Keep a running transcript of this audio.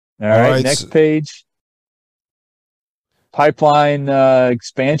All right, next page. Pipeline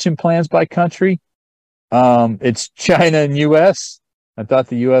expansion plans by country. It's China and U.S. I thought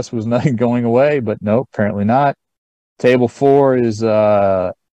the U.S. was not going away, but no, apparently not. Table 4 is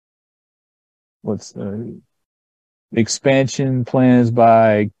expansion plans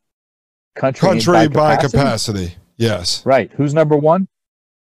by country by capacity. Yes. Right. Who's number 1?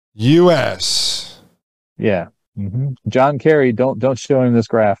 U.S. Yeah. Mm-hmm. John Kerry. Don't show him this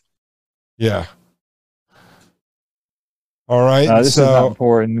graph. Yeah. All right. This is not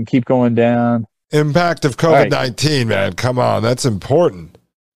important. Keep going down. Impact of COVID-19, man. Come on. That's important.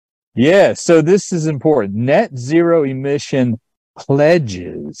 Yeah. So this is important. Net zero emission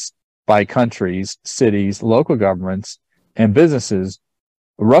pledges by countries, cities, local governments, and businesses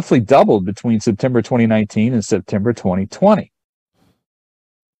roughly doubled between September 2019 and September 2020.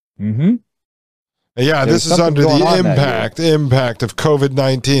 Mm-hmm. Yeah, this is under the impact of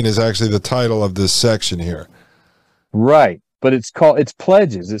COVID-19 is actually the title of this section here. Right. But it's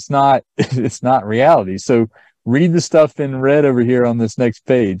pledges. It's not reality. So read the stuff in red over here on this next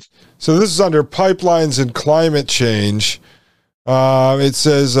page. So this is under pipelines and climate change. It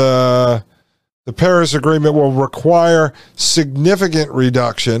says the Paris Agreement will require significant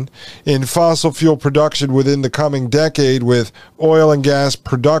reduction in fossil fuel production within the coming decade, with oil and gas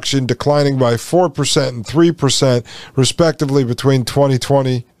production declining by 4% and 3%, respectively, between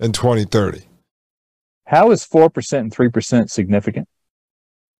 2020 and 2030. How is 4% and 3% significant?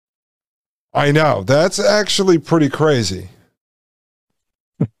 I know. That's actually pretty crazy.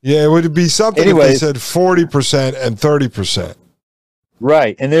 Yeah, it would be something if they said 40% and 30%.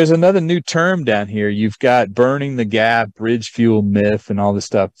 Right. And there's another new term down here. You've got burning the gap, bridge fuel myth, and all this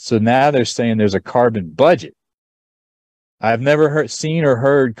stuff. So now they're saying there's a carbon budget. I've never seen or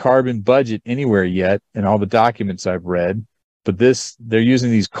heard carbon budget anywhere yet in all the documents I've read. But they're using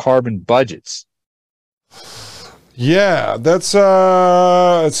these carbon budgets. Yeah, that's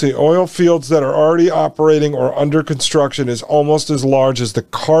let's see. Oil fields that are already operating or under construction is almost as large as the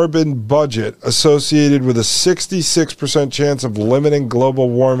carbon budget associated with a 66% chance of limiting global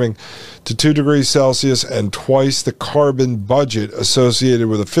warming to 2 degrees Celsius and twice the carbon budget associated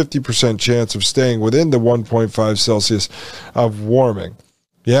with a 50% chance of staying within the 1.5 Celsius of warming.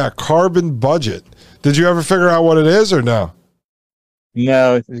 Yeah, carbon budget. Did you ever figure out what it is or no?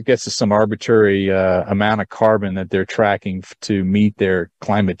 No, it gets to some arbitrary amount of carbon that they're tracking to meet their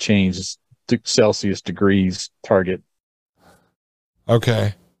climate change Celsius degrees target.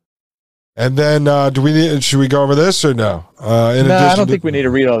 Okay. And then should we go over this or no? I don't think we need to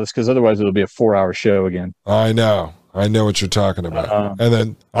read all this because otherwise it'll be a 4-hour show again. I know what you're talking about. And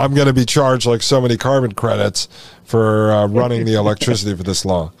then I'm going to be charged like so many carbon credits for running the electricity for this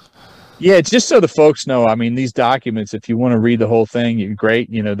long. Yeah, just so the folks know, I mean, these documents, if you want to read the whole thing, great,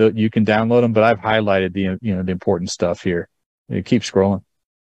 you can download them, but I've highlighted the important stuff here. Keep scrolling.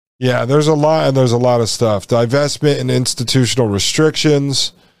 Yeah, there's a lot of stuff. Divestment and institutional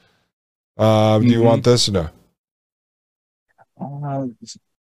restrictions. Do you want this or no?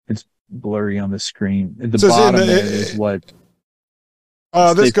 It's blurry on the screen. At the bottom is what...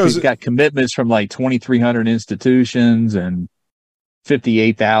 They've got commitments from like 2,300 institutions and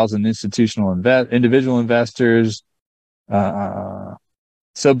 58,000 institutional individual investors. So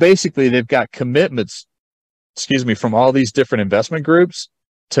basically they've got commitments, from all these different investment groups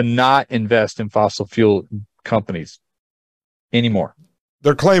to not invest in fossil fuel companies anymore.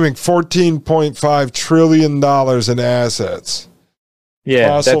 They're claiming $14.5 trillion in assets. Yeah,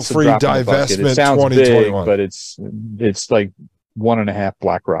 fossil-free divestment. It sounds 2021. big, but it's like 1.5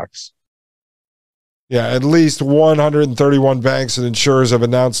 BlackRocks. Yeah, at least 131 banks and insurers have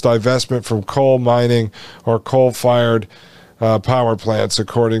announced divestment from coal mining or coal-fired power plants,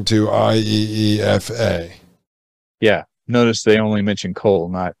 according to IEEFA. Yeah, notice they only mention coal,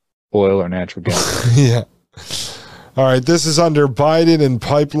 not oil or natural gas. Yeah. All right, this is under Biden and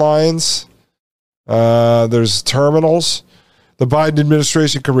pipelines. There's terminals. The Biden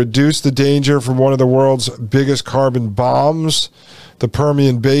administration can reduce the danger from one of the world's biggest carbon bombs, the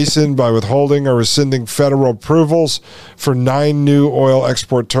Permian Basin, by withholding or rescinding federal approvals for 9 new oil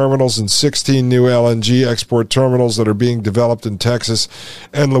export terminals and 16 new LNG export terminals that are being developed in Texas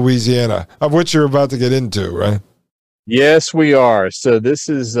and Louisiana, of which you're about to get into, right? Yes, we are. So this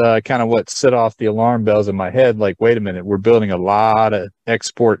is kind of what set off the alarm bells in my head. Like, wait a minute, we're building a lot of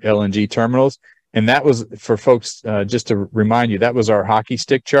export LNG terminals. And that was, for folks, just to remind you, that was our hockey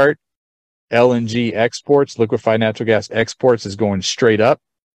stick chart. LNG exports, liquefied natural gas exports, is going straight up.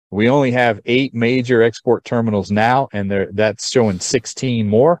 We only have 8 major export terminals now, and that's showing 16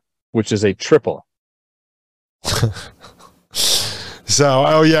 more, which is a triple. So,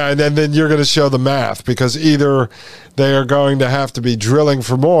 oh yeah, and then you're going to show the math, because either they are going to have to be drilling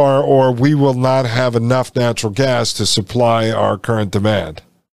for more, or we will not have enough natural gas to supply our current demand.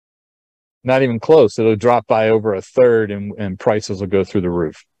 Not even close. It'll drop by over a third, and prices will go through the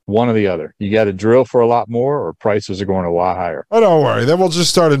roof. One or the other. You got to drill for a lot more, or prices are going a lot higher. Oh, don't worry. Then we'll just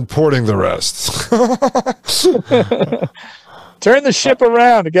start importing the rest. Turn the ship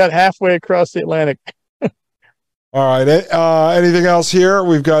around. It got halfway across the Atlantic. All right. Anything else here?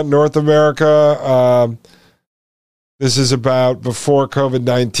 We've got North America. This is about before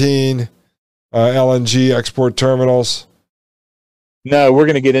COVID-19, LNG export terminals. No, we're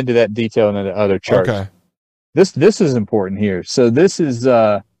going to get into that detail in the other charts. Okay. This is important here. So this is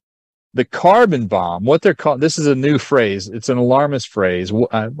the carbon bomb. What they're called. This is a new phrase. It's an alarmist phrase.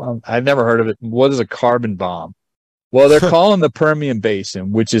 I've never heard of it. What is a carbon bomb? Well, they're calling the Permian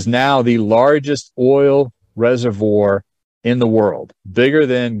Basin, which is now the largest oil reservoir in the world, bigger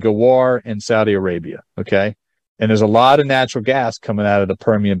than Ghawar in Saudi Arabia. Okay. And there's a lot of natural gas coming out of the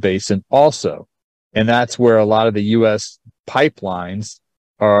Permian Basin also. And that's where a lot of the U.S. pipelines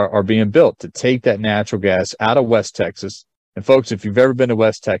are being built to take that natural gas out of West Texas. And folks, if you've ever been to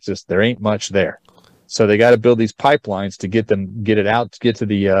West Texas, there ain't much there. So they got to build these pipelines to get it out, to get to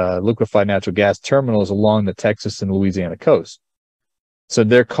the liquefied natural gas terminals along the Texas and Louisiana coast. So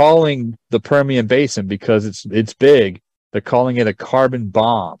they're calling the Permian Basin, because it's big. They're calling it a carbon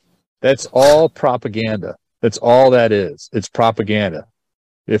bomb. That's all propaganda. That's all that is. It's propaganda.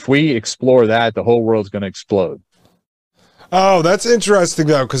 If we explore that, the whole world's going to explode. Oh, that's interesting,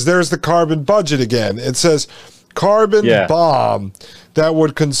 though, because there's the carbon budget again. It says carbon bomb that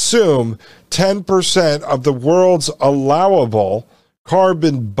would consume 10% of the world's allowable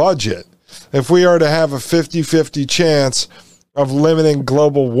carbon budget if we are to have a 50-50 chance of limiting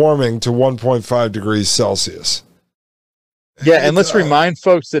global warming to 1.5 degrees Celsius. Yeah, and let's remind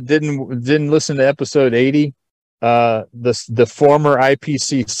folks that didn't listen to episode 80. The former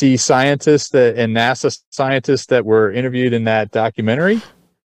IPCC scientists and NASA scientists that were interviewed in that documentary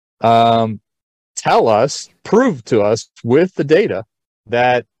prove to us with the data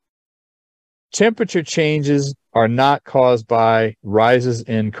that temperature changes are not caused by rises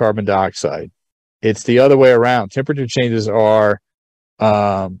in carbon dioxide. It's the other way around. Temperature changes or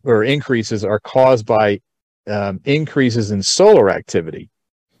increases are caused by increases in solar activity.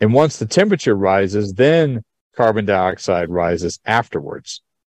 And once the temperature rises, then carbon dioxide rises afterwards.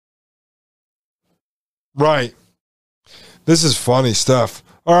 Right. This is funny stuff.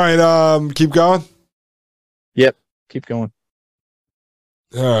 All right, keep going. Yep, keep going.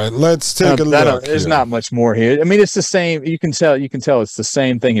 All right, let's take a look. There's not much more here. I mean, it's the same. You can tell it's the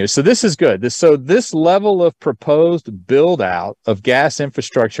same thing here. So this is good. This level of proposed build out of gas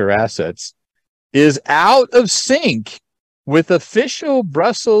infrastructure assets is out of sync with official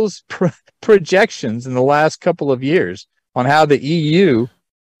Brussels projections in the last couple of years on how the EU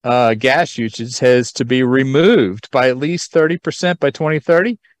gas usage has to be removed by at least 30% by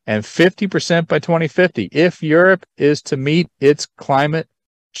 2030 and 50% by 2050 if Europe is to meet its climate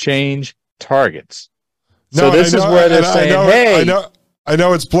change targets. So this is where they're saying, I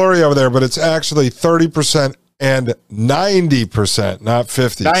know it's blurry over there, but it's actually 30% and 90%, not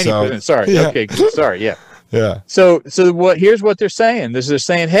 50. 90%. Sorry. Yeah. Okay. Sorry. Yeah. Yeah. So here's what they're saying. They're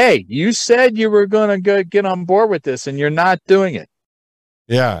saying, hey, you said you were going to get on board with this, and you're not doing it.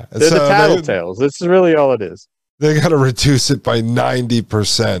 Yeah. They're the tattletales. This is really all it is. They got to reduce it by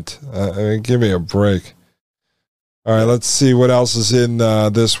 90%. I mean, give me a break. All right, let's see what else is in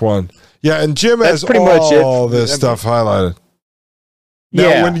this one. Yeah, and Jim has all this stuff highlighted.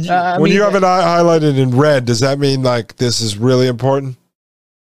 Now, when you have it highlighted in red, does that mean like this is really important?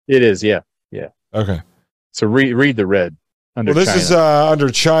 It is, yeah. Yeah. Okay. So read the red. This is under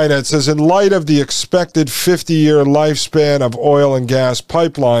China. It says, in light of the expected 50-year lifespan of oil and gas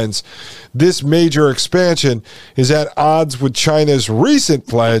pipelines, this major expansion is at odds with China's recent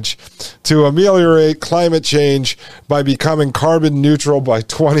pledge to ameliorate climate change by becoming carbon neutral by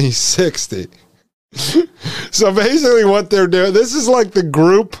 2060. So basically what they're doing, this is like the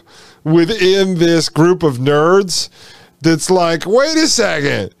group within this group of nerds that's like, wait a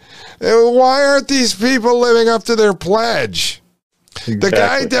second. Why aren't these people living up to their pledge? Exactly. The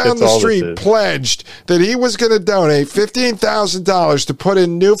guy down the street pledged that he was going to donate $15,000 to put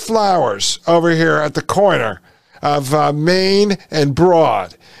in new flowers over here at the corner of Main and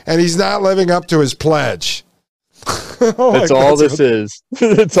Broad, and he's not living up to his pledge. That's all this is.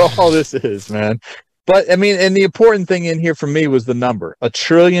 That's all this is, man. But, I mean, and the important thing in here for me was the number. $1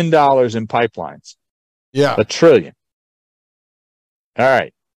 trillion in pipelines. Yeah. $1 trillion. All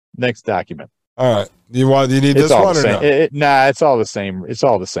right. Next document. All right. You need It's this all one the or same. no? Nah, it's all the same. It's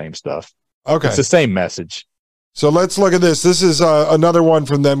all the same stuff. Okay. It's the same message. So let's look at this. This is another one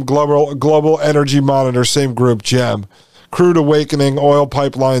from them, Global Energy Monitor, same group, GEM. Crude awakening, oil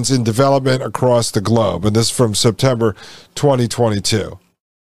pipelines in development across the globe. And this is from September 2022.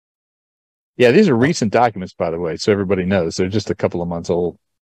 Yeah, these are recent documents, by the way, so everybody knows. They're just a couple of months old.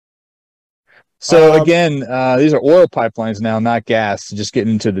 So again, these are oil pipelines now, not gas. Just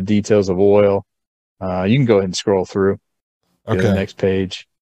getting into the details of oil. You can go ahead and scroll through. Go to the next page.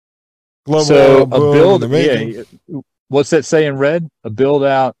 Global so oil a build, yeah, what's that say in red? A build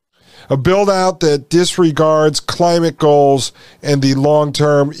out that disregards climate goals and the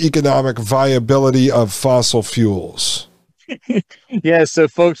long-term economic viability of fossil fuels. Yeah, so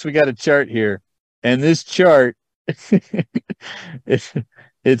folks, we got a chart here, and this chart,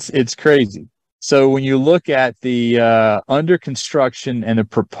 it's crazy. So when you look at the under construction and the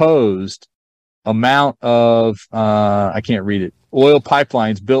proposed amount of I can't read it, oil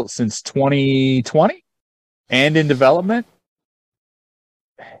pipelines built since 2020 and in development,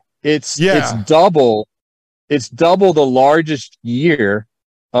 it's double the largest year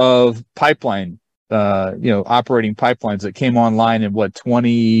of pipeline operating pipelines that came online in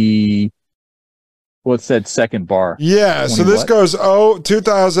what's that second bar? Yeah, so this goes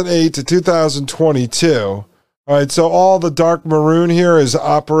 2008 to 2022. All right, so all the dark maroon here is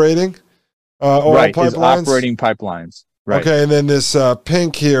operating oil pipelines. Is operating pipelines. Right. Okay, and then this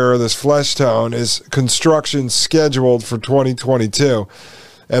pink here, this flesh tone, is construction scheduled for 2022.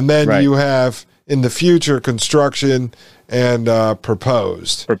 And then you have in the future construction and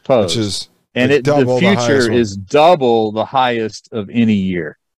proposed. Which is the future is double the highest of any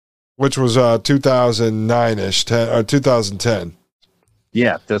year. Which was 2009-ish, 2010.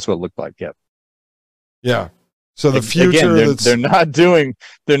 Yeah, that's what it looked like. Yep. Yeah. So the future, again, they're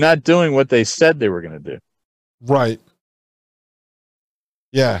not doing what they said they were going to do. Right.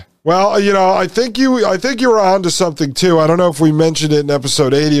 Yeah. Well, I think you were onto something too. I don't know if we mentioned it in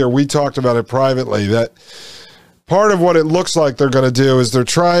episode 80 or we talked about it privately, that part of what it looks like they're going to do is they're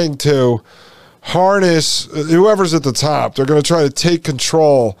trying to harness whoever's at the top. They're going to try to take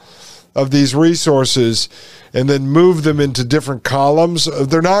control of these resources and then move them into different columns.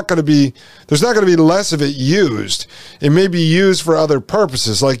 There's not going to be less of it used. It may be used for other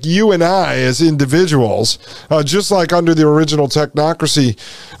purposes, like you and I as individuals, just like under the original technocracy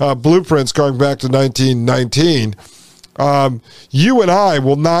blueprints going back to 1919. You and I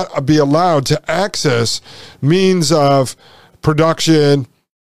will not be allowed to access means of production,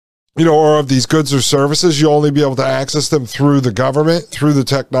 or of these goods or services. You'll only be able to access them through the government, through the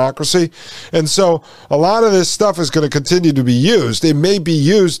technocracy. And so a lot of this stuff is going to continue to be used. It may be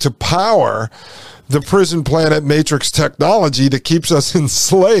used to power the prison planet matrix technology that keeps us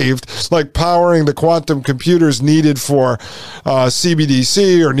enslaved, like powering the quantum computers needed for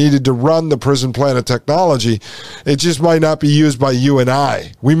CBDC or needed to run the prison planet technology. It just might not be used by you and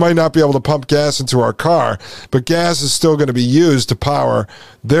I. We might not be able to pump gas into our car, but gas is still going to be used to power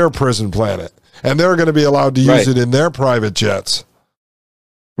their prison planet. And they're going to be allowed to use it in their private jets.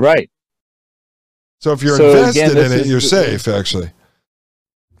 Right. So if you're invested in it, you're safe, actually.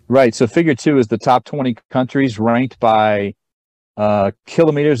 Right. So figure 2 is the top 20 countries ranked by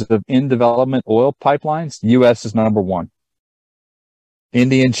kilometers of in development oil pipelines. The U.S. is number 1.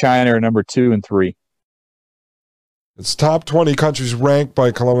 India and China are number 2 and 3. It's top 20 countries ranked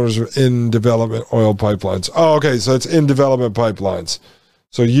by kilometers of in development oil pipelines. Oh, okay. So it's in development pipelines.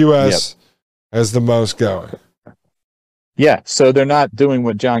 So U.S. has the most going. Yeah. So they're not doing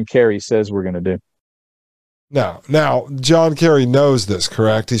what John Kerry says we're going to do. No. Now, John Kerry knows this,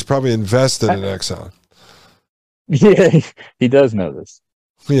 correct? He's probably invested in Exxon. Yeah, he does know this.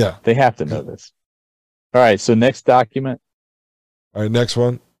 Yeah. They have to know this. All right, so next document. All right, next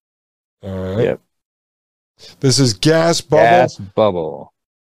one. All right. Yep. This is gas bubble. Gas bubble.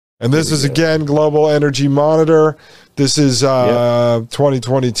 And this is, again, Global Energy Monitor. This is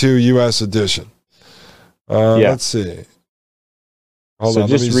 2022 U.S. edition. Let's see. Hold on.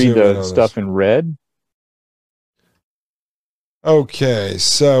 Just read the stuff in red. Okay,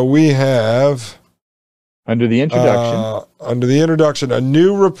 so we have under the introduction, a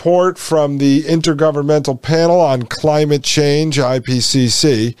new report from the Intergovernmental Panel on Climate Change,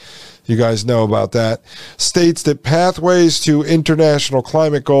 IPCC. You guys know about that. States that pathways to international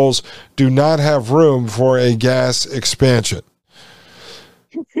climate goals do not have room for a gas expansion.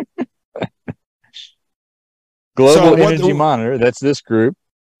 Global Energy Monitor, that's this group,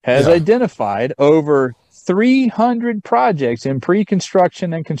 has identified over 300 projects in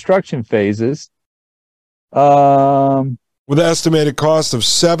pre-construction and construction phases. With an estimated cost of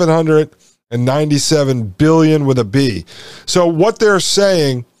 $750 and 97 billion with a B. So what they're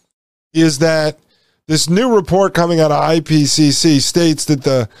saying is that this new report coming out of IPCC states that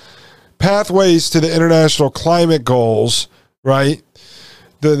the pathways to the international climate goals, right,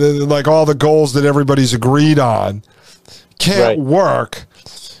 the like all the goals that everybody's agreed on, can't work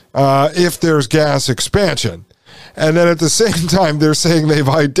if there's gas expansion. And then at the same time, they're saying they've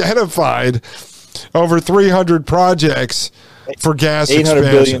identified over 300 projects for gas expansion.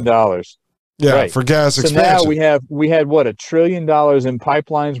 $800 billion. Yeah, for gas expansion. So now we had what, $1 trillion in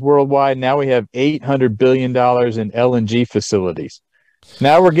pipelines worldwide. Now we have $800 billion in LNG facilities.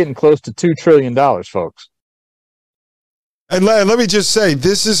 Now we're getting close to $2 trillion, folks. And let me just say,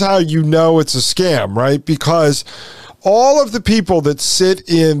 this is how you know it's a scam, right? Because all of the people that sit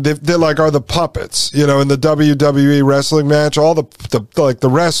in, they're like, are the puppets, in the WWE wrestling match, all the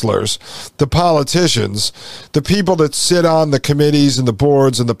wrestlers, the politicians, the people that sit on the committees and the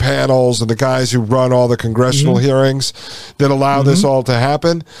boards and the panels and the guys who run all the congressional hearings that allow this all to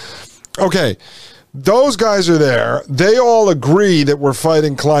happen. Okay. Those guys are there. They all agree that we're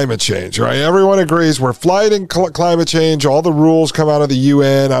fighting climate change, right? Everyone agrees we're fighting climate change. All the rules come out of the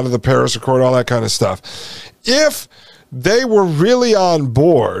UN, out of the Paris Accord, all that kind of stuff. If they were really on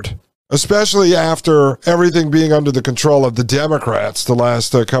board, especially after everything being under the control of the Democrats the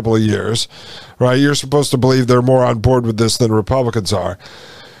last couple of years, right? You're supposed to believe they're more on board with this than Republicans are.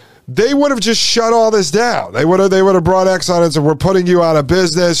 They would have just shut all this down. They would have brought Exxon and said, we're putting you out of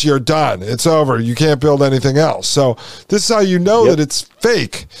business. You're done. It's over. You can't build anything else. So this is how you know that it's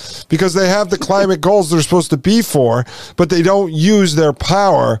fake, because they have the climate goals they're supposed to be for, but they don't use their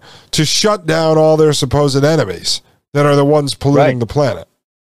power to shut down all their supposed enemies that are the ones polluting the planet.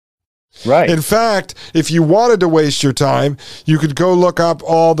 Right. In fact, if you wanted to waste your time, you could go look up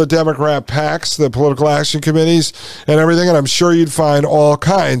all the Democrat PACs, the political action committees, and everything, and I'm sure you'd find all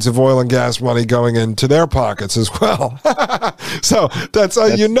kinds of oil and gas money going into their pockets as well. So that's how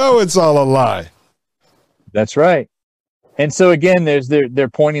you know it's all a lie. That's right. And so again, they're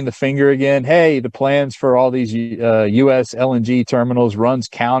pointing the finger again. Hey, the plans for all these U.S. LNG terminals runs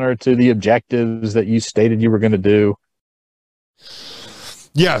counter to the objectives that you stated you were going to do.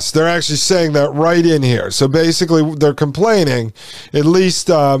 Yes, they're actually saying that right in here. So basically, they're complaining, at least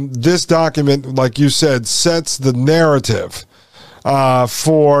this document, like you said, sets the narrative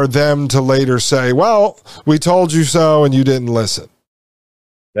for them to later say, well, we told you so and you didn't listen.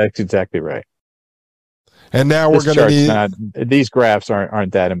 That's exactly right. And now we're going to need... These graphs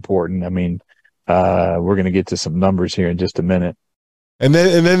aren't that important. I mean, we're going to get to some numbers here in just a minute. And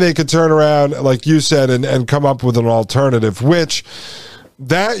then they could turn around, like you said, and come up with an alternative, which...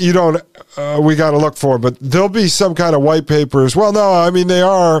 That you don't, we got to look for, but there'll be some kind of white papers. Well, no, I mean, they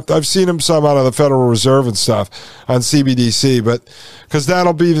are. I've seen them some out of the Federal Reserve and stuff on CBDC, but because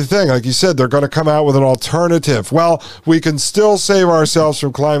that'll be the thing. Like you said, they're going to come out with an alternative. Well, we can still save ourselves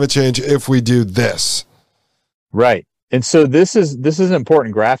from climate change if we do this. Right. And so this is an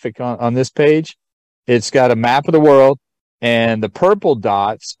important graphic on this page. It's got a map of the world, and the purple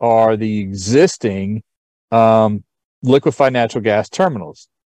dots are the existing liquefied natural gas terminals,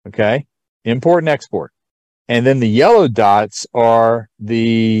 okay? Import and export. And then the yellow dots are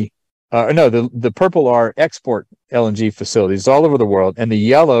the purple are export LNG facilities all over the world, and the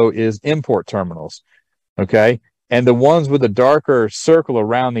yellow is import terminals, okay? And the ones with the darker circle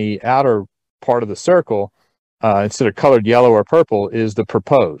around the outer part of the circle, instead of colored yellow or purple, is the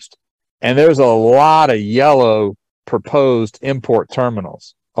proposed. And there's a lot of yellow proposed import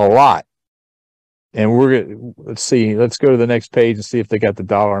terminals, a lot. And let's go to the next page and see if they got the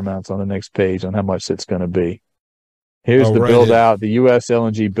dollar amounts on the next page on how much it's going to be. Here's the build out. The U.S.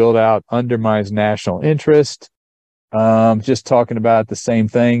 LNG build out undermines national interest. Just talking about the same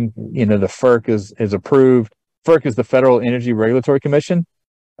thing. The FERC is approved. FERC is the Federal Energy Regulatory Commission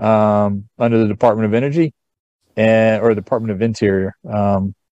under the Department of Energy or Department of Interior.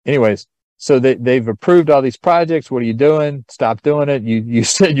 Anyways. So they've approved all these projects. What are you doing? Stop doing it. You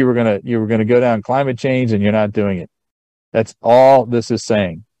said you were gonna go down climate change, and you're not doing it. That's all this is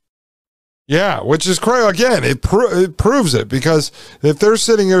saying. Yeah, which is crazy. Again, it proves it, because if they're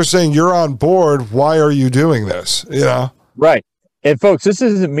sitting here saying you're on board, why are you doing this? Right. And folks, this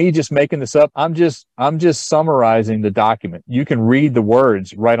isn't me just making this up. I'm just summarizing the document. You can read the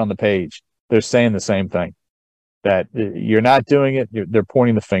words right on the page. They're saying the same thing. That you're not doing it. They're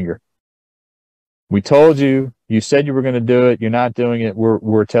pointing the finger. We told you. You said you were going to do it. You're not doing it.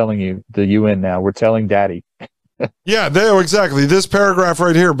 We're telling you, the UN now. We're telling Daddy. Yeah, exactly. This paragraph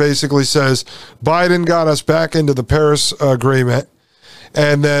right here basically says Biden got us back into the Paris Agreement,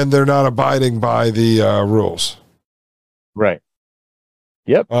 and then they're not abiding by the rules. Right.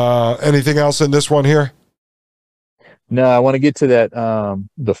 Yep. Anything else in this one here? No, I want to get to that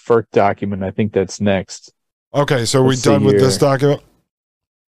the FERC document. I think that's next. Okay, so we're Let's done see with this here. document?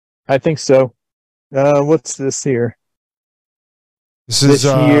 I think so. What's this here? This This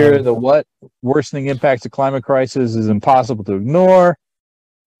is year, the what worsening impacts of climate crisis is impossible to ignore.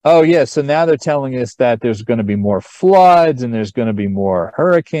 Oh, yeah. So now they're telling us that there's going to be more floods and there's going to be more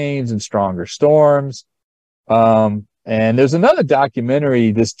hurricanes and stronger storms. And there's another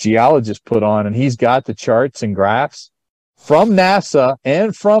documentary this geologist put on, and he's got the charts and graphs from NASA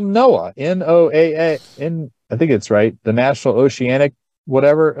and from NOAA, NOAA, I think it's right, the National Oceanic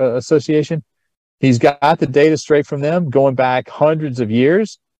whatever Association. He's got the data straight from them going back hundreds of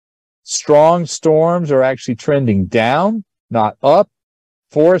years. Strong storms are actually trending down, not up.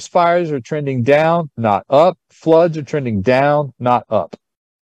 Forest fires are trending down, not up. Floods are trending down, not up.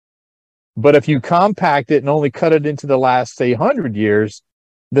 But if you compact it and only cut it into the last, say, 100 years,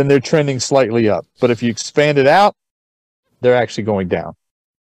 then they're trending slightly up. But if you expand it out, they're actually going down.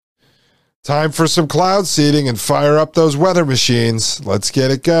 time for some cloud seeding and fire up those weather machines. Let's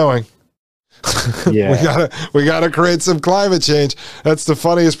get it going. Yeah. we gotta create some climate change. That's the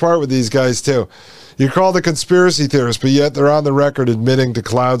funniest part with these guys too. You call the conspiracy theorists, but yet they're on the record admitting to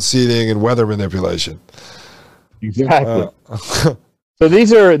cloud seeding and weather manipulation. Exactly. So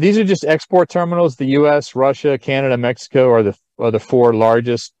these are just export terminals. The U.S., Russia, Canada, Mexico are the four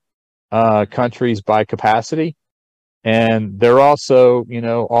largest countries by capacity, and they're also,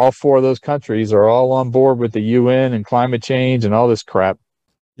 all four of those countries are all on board with the UN and climate change and all this crap.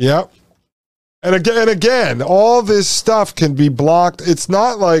 Yep. And again, all this stuff can be blocked. It's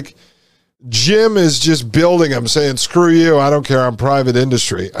not like Jim is just building them, saying, screw you, I don't care, I'm private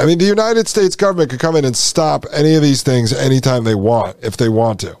industry. I mean, the United States government could come in and stop any of these things anytime they want, if they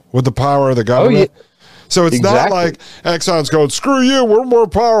want to, with the power of the government. Oh, yeah. So it's not like Exxon's going, screw you, we're more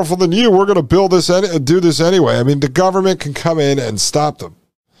powerful than you, we're going to do this anyway. I mean, the government can come in and stop them.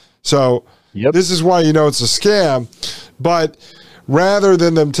 So This is why it's a scam. But rather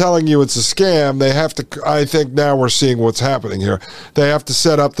than them telling you it's a scam, they have to, I think now we're seeing what's happening here. They have to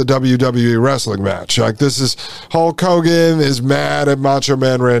set up the WWE wrestling match. Like, this is, Hulk Hogan is mad at Macho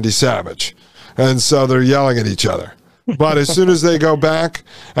Man Randy Savage. And so they're yelling at each other. But as soon as they go back,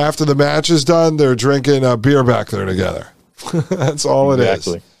 after the match is done, they're drinking a beer back there together. That's all it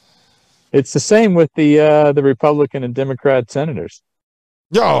is. It's the same with the Republican and Democrat senators.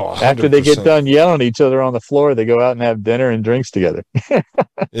 Oh, after they get done yelling at each other on the floor, they go out and have dinner and drinks together.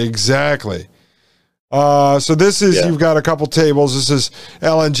 Exactly. So this is, you've got a couple tables. This is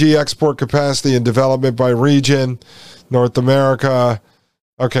LNG export capacity and development by region, North America.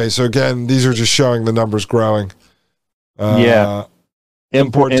 Okay, so again, these are just showing the numbers growing.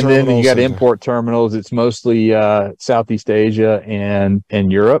 Import and then you got import terminals. It's mostly Southeast Asia and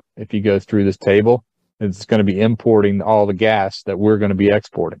Europe. If you go through this table, it's going to be importing all the gas that we're going to be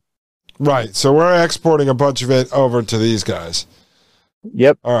exporting. Right. So we're exporting a bunch of it over to these guys.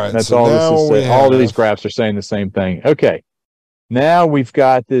 Yep. All right. That's so all this is saying. All of these graphs are saying the same thing. Okay. Now we've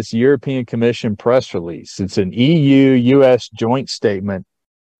got this European Commission press release. It's an EU-US joint statement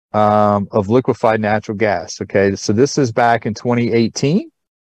of liquefied natural gas. Okay. So this is back in 2018.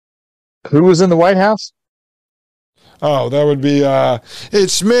 Who was in the White House? Oh, that would be,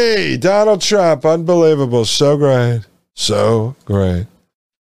 it's me, Donald Trump. Unbelievable. So great. So great.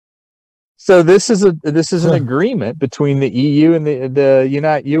 So this is an agreement between the EU and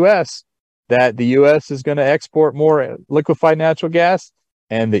the US that the US is going to export more liquefied natural gas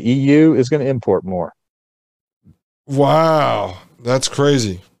and the EU is going to import more. Wow. That's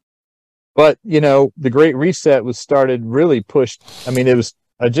crazy. But, the Great Reset was started really pushed. I mean, it was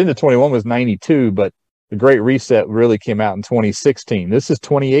Agenda 21 was 92, but the Great Reset really came out in 2016. This is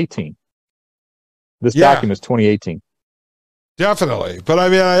 2018. This document is 2018. Definitely. But I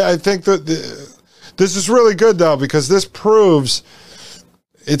mean, I think that this is really good though, because this proves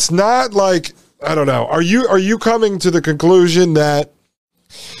it's not like, I don't know. Are you coming to the conclusion that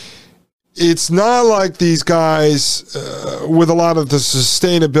it's not like these guys with a lot of the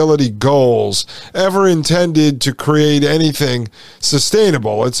sustainability goals ever intended to create anything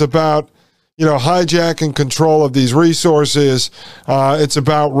sustainable? It's about, hijacking control of these resources. It's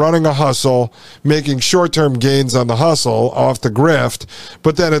about running a hustle, making short-term gains on the hustle off the grift,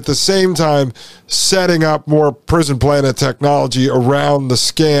 but then at the same time setting up more prison planet technology around the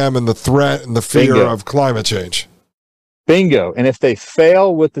scam and the threat and the fear of climate change. Bingo. And if they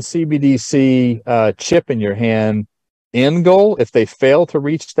fail with the CBDC chip in your hand end goal, if they fail to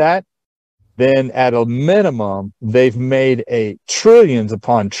reach that, then at a minimum, they've made trillions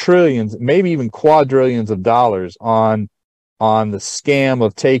upon trillions, maybe even quadrillions of dollars on on the scam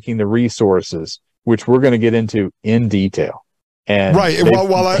of taking the resources, which we're going to get into in detail. And right. And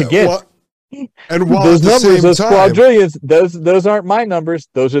while at those the numbers, same those time, quadrillions, those aren't my numbers;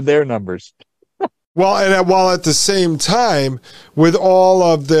 those are their numbers. while at the same time, with all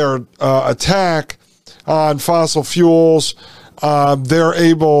of their attack on fossil fuels, they're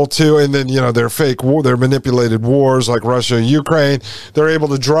able to, and then their fake war, their manipulated wars like Russia and Ukraine, they're able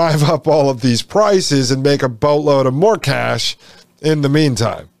to drive up all of these prices and make a boatload of more cash in the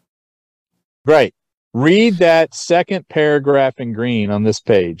meantime. Right. Read that second paragraph in green on this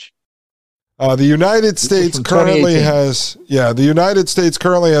page. The United States currently has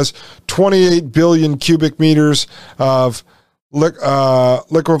 28 billion cubic meters of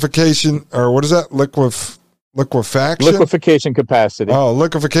liquefaction, or what is that? Liquefaction capacity. Oh,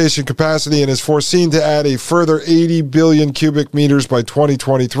 liquefaction capacity, and is foreseen to add a further 80 billion cubic meters by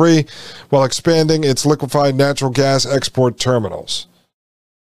 2023 while expanding its liquefied natural gas export terminals.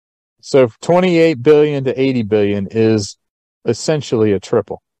 So 28 billion to 80 billion is essentially a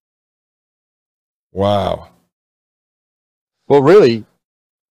triple. Wow. Well, really,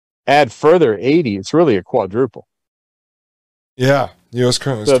 add further 80, it's really a quadruple. Yeah. U.S.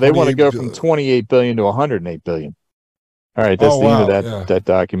 currently. So they want to go from 28 billion to 108 billion. All right, that's the end of that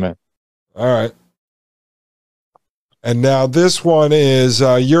document. All right. And now this one is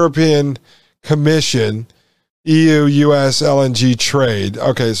European Commission, EU-U.S. LNG trade.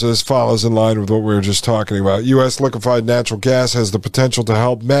 Okay, so this follows in line with what we were just talking about. U.S. liquefied natural gas has the potential to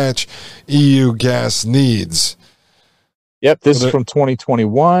help match EU gas needs. Yep, this is from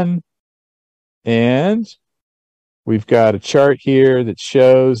 2021. And we've got a chart here that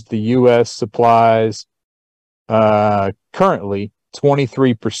shows the U.S. supplies currently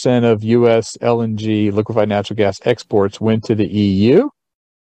 23% of U.S. LNG, liquefied natural gas exports, went to the EU.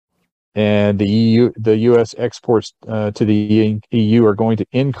 And the U.S. exports to the EU are going to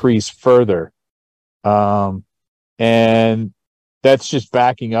increase further. And that's just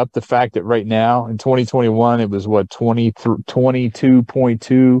backing up the fact that right now in 2021, it was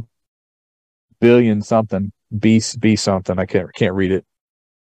 22.2 billion something, B something. I can't read it.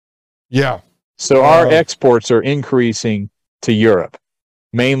 Yeah. So our exports are increasing to Europe.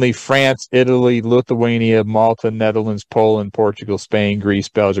 Mainly France, Italy, Lithuania, Malta, Netherlands, Poland, Portugal, Spain, Greece,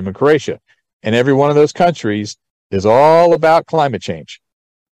 Belgium, and Croatia. And every one of those countries is all about climate change.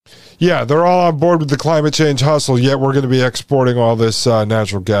 Yeah, they're all on board with the climate change hustle, yet we're going to be exporting all this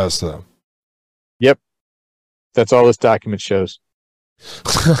natural gas to them. Yep. That's all this document shows.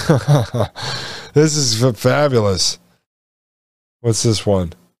 This is fabulous. What's this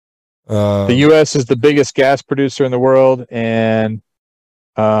one? The U.S. is the biggest gas producer in the world, and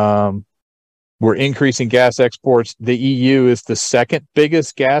we're increasing gas exports. The EU is the second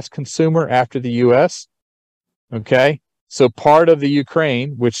biggest gas consumer after the U.S. Okay, so part of the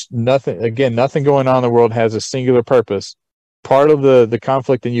Ukraine, which nothing going on in the world has a singular purpose. Part of the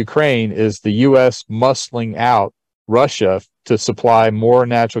conflict in Ukraine is the U.S. muscling out Russia to supply more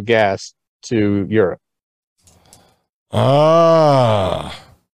natural gas to Europe.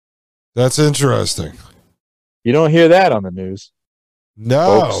 That's interesting. You don't hear that on the news.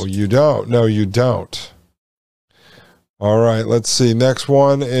 No, folks. You don't. No, you don't. All right, let's see. Next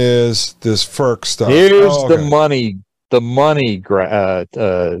one is this FERC stuff. Here's the money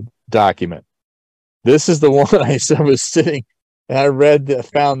document. This is the one I was sitting and I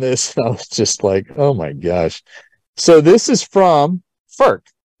found this, and I was just like, oh my gosh. So this is from FERC,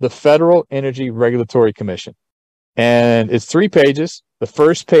 the Federal Energy Regulatory Commission. And it's 3 pages. The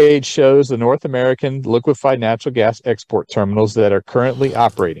first page shows the North American liquefied natural gas export terminals that are currently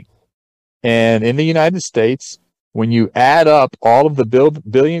operating. And in the United States, when you add up all of the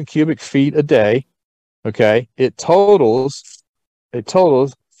billion cubic feet a day, okay, it totals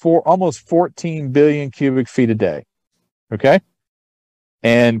for almost 14 billion cubic feet a day. Okay.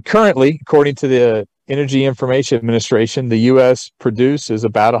 And currently, according to the Energy Information Administration, the U.S. produces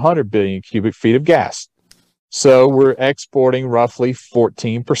about 100 billion cubic feet of gas. So we're exporting roughly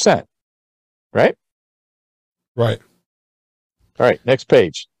 14%, right? Right. All right, next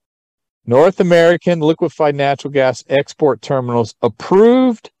page. North American liquefied natural gas export terminals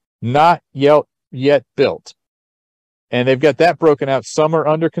approved, not yet built. And they've got that broken out. Some are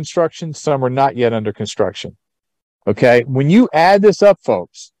under construction, some are not yet under construction. Okay, when you add this up,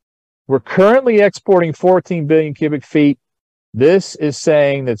 folks, we're currently exporting 14 billion cubic feet. This is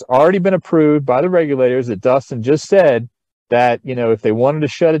saying that's already been approved by the regulators, that Dustin just said that, if they wanted to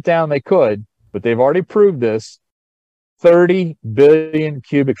shut it down, they could, but they've already proved this, 30 billion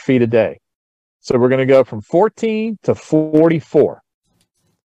cubic feet a day. So we're going to go from 14 to 44.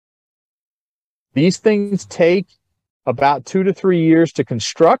 These things take about 2 to 3 years to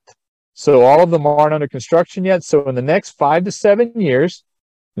construct. So all of them aren't under construction yet. So in the next 5 to 7 years,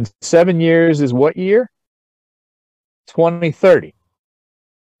 and 7 years is what year? 2030.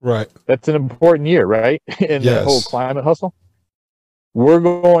 Right. That's an important year, right? In the whole climate hustle. We're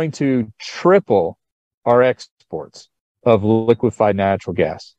going to triple our exports of liquefied natural gas.